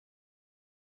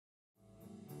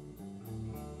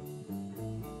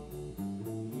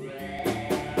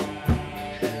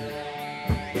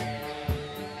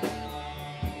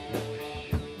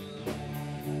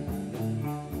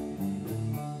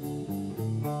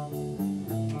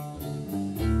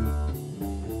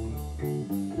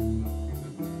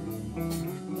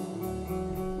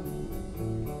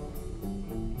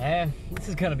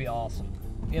is gonna be awesome.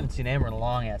 We haven't seen Amber in a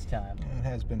long ass time. Yeah, it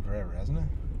has been forever, hasn't it?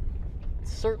 It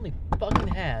certainly fucking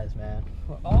has, man.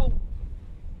 Oh!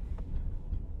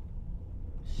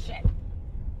 Shit!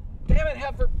 Damn it,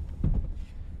 Heifer!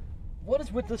 What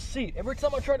is with the seat? Every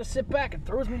time I try to sit back, it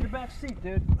throws me in the back seat,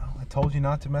 dude. No, I told you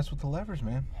not to mess with the levers,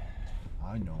 man.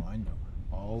 I know.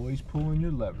 Always pulling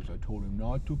your levers. I told him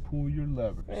not to pull your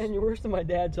levers. Man, you're worse than my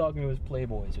dad talking to his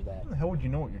playboys with that. How the hell would you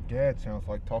know what your dad sounds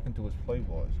like talking to his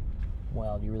playboys?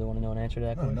 Well, do you really want to know an answer to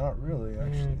that No, question? not really,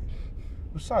 actually.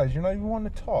 Besides, you're not even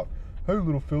wanting to talk. Hey,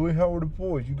 little Philly, how are the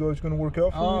boys? You guys gonna work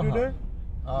out for me today?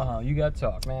 You gotta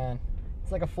talk, man.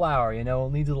 It's like a flower, you know,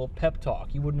 it needs a little pep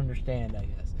talk. You wouldn't understand, I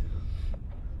guess.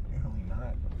 You're really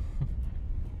not.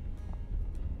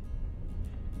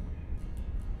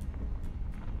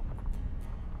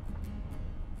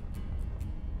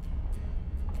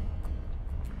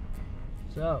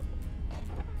 So,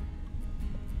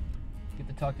 get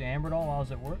to talk to Amber at all while I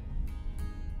was at work?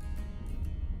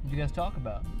 What'd you guys talk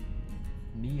about?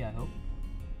 Me, I hope.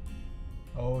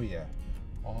 Oh, yeah.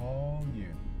 All you.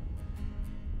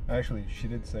 Actually, she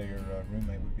did say her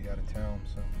roommate would be out of town,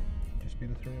 so just be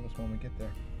the three of us when we get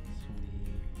there.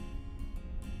 Sweet.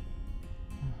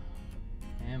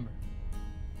 Amber.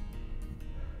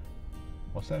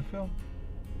 What's that, Phil?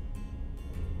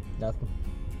 Nothing.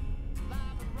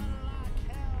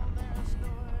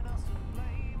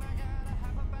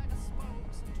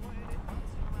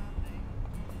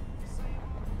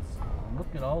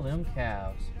 Look at all them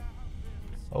cows.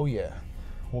 Oh, yeah.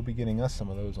 We'll be getting us some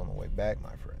of those on the way back,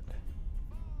 my friend.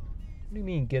 What do you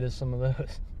mean, get us some of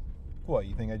those? What,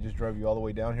 you think I just drove you all the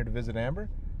way down here to visit Amber?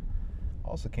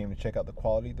 Also came to check out the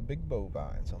quality of the big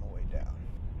bovines on the way down.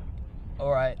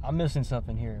 Alright, I'm missing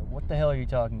something here. What the hell are you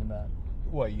talking about?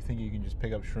 What, you think you can just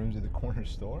pick up shrooms at the corner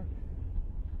store?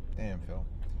 Damn, Phil.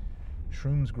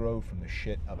 Shrooms grow from the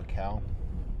shit of a cow.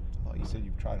 I thought you said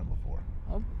you've tried them before.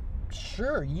 Oh,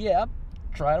 sure, yeah.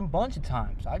 I've tried them a bunch of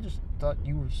times. I just thought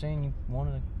you were saying you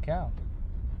wanted a cow.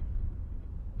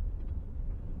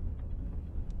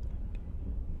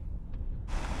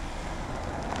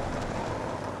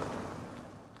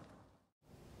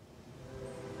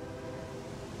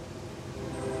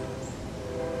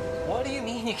 What do you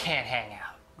mean you can't hang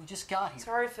out? We just got here.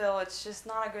 Sorry, Phil, it's just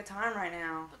not a good time right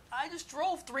now. I just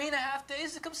drove 3.5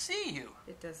 days to come see you.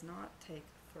 It does not take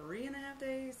 3.5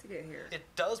 days to get here. It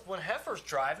does when Heifer's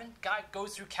driving. Guy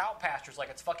goes through cow pastures like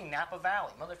it's fucking Napa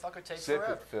Valley. Motherfucker takes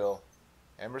forever. Phil.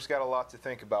 Amber's got a lot to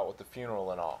think about with the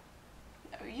funeral and all.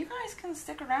 You guys can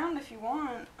stick around if you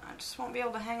want. I just won't be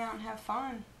able to hang out and have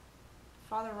fun.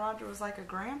 Father Roger was like a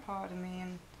grandpa to me,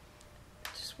 and it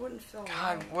just wouldn't feel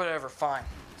God, right. whatever, fine.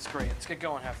 It's great. Let's get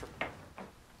going, Heifer.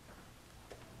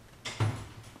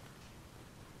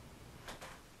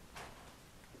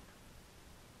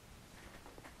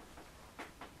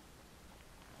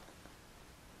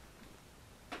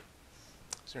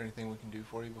 Is there anything we can do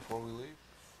for you before we leave?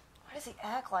 Why does he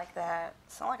act like that?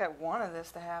 It's not like I wanted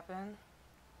this to happen.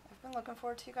 I've been looking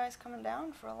forward to you guys coming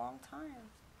down for a long time.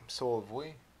 So have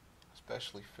we.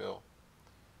 Especially Phil.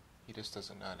 He just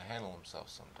doesn't know how to handle himself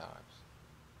sometimes.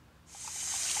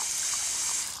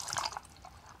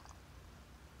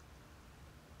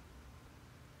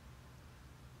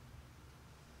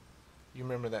 You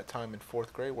remember that time in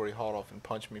 4th grade where he hauled off and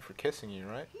punched me for kissing you,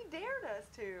 right? He dared us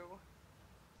to.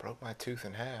 Broke my tooth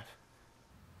in half.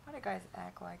 Why do guys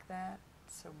act like that?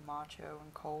 So macho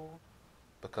and cold.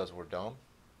 Because we're dumb.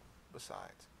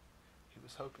 Besides, he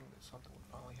was hoping that something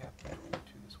would finally happen between you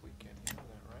two this weekend. You know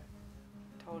that,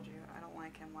 right? Told you, I don't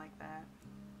like him like that.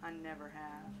 I never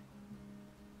have.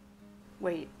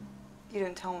 Wait, you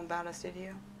didn't tell him about us, did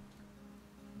you?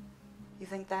 You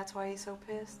think that's why he's so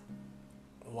pissed?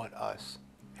 What us,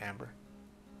 Amber?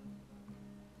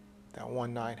 That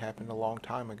one night happened a long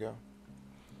time ago.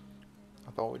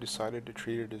 I thought we decided to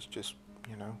treat it as just,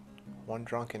 you know, one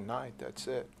drunken night, that's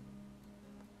it.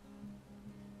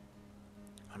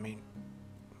 I mean,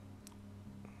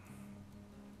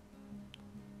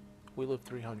 we live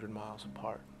 300 miles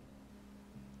apart.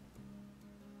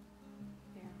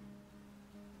 Yeah.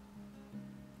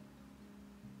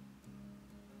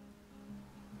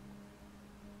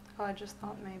 Oh, I just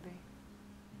thought maybe.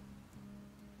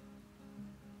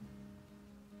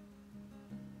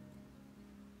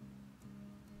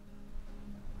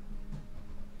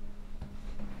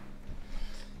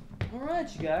 All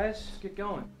right, you guys, let's get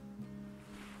going.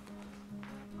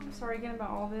 I'm sorry again about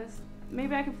all this.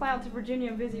 Maybe I can fly out to Virginia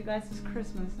and visit you guys this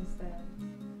Christmas instead.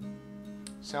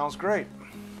 Sounds great.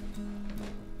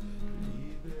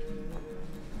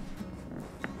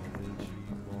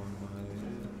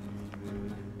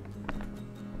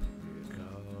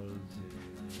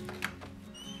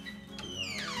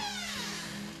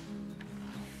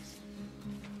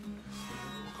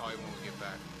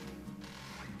 back.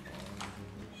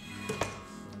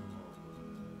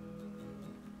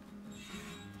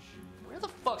 Where the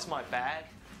fuck's my bag?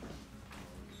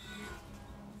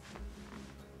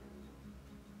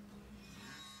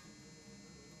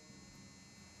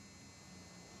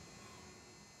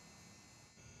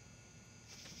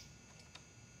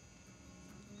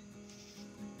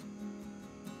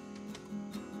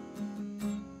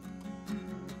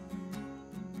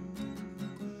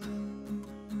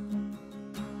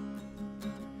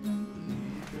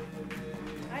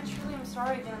 I truly am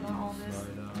sorry again about all this.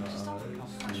 It's just all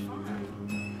so much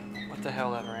fun. What the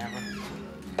hell ever, Amber?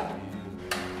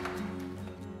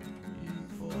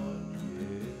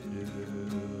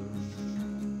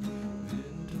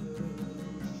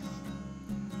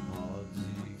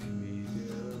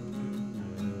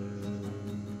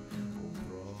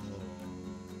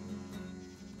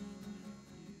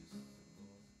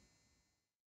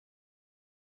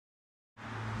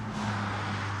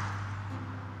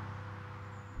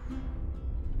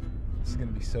 This is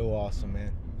gonna be so awesome,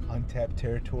 man. Untapped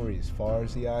territory as far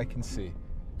as the eye can see.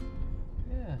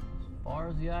 Yeah, as far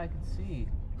as the eye can see.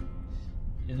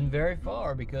 Isn't very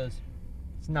far because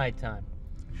it's nighttime.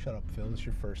 Shut up, Phil. It's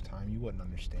your first time. You wouldn't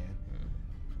understand.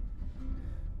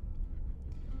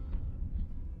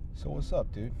 So what's up,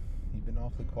 dude? You've been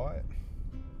awfully quiet.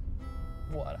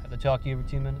 What, I have to talk to you every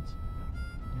 2 minutes?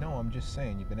 No, I'm just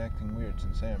saying you've been acting weird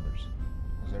since Amber's.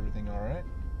 Is everything all right?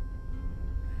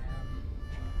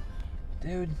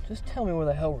 Dude, just tell me where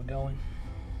the hell we're going.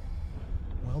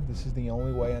 Well, this is the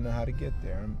only way I know how to get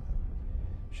there.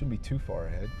 Shouldn't be too far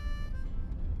ahead.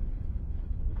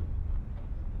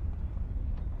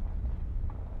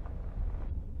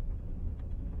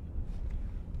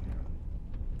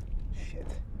 Shit.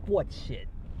 What shit?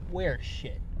 Where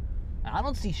shit? I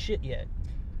don't see shit yet.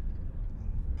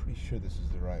 Pretty sure this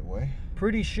is the right way.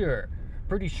 Pretty sure.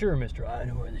 Pretty sure, mister. I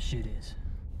know where the shit is.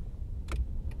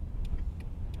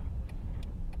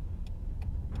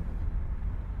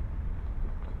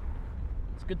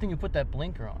 It's a good thing you put that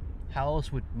blinker on. How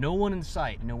else would no one in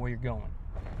sight know where you're going?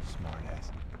 Smart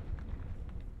ass.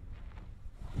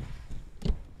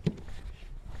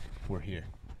 We're here.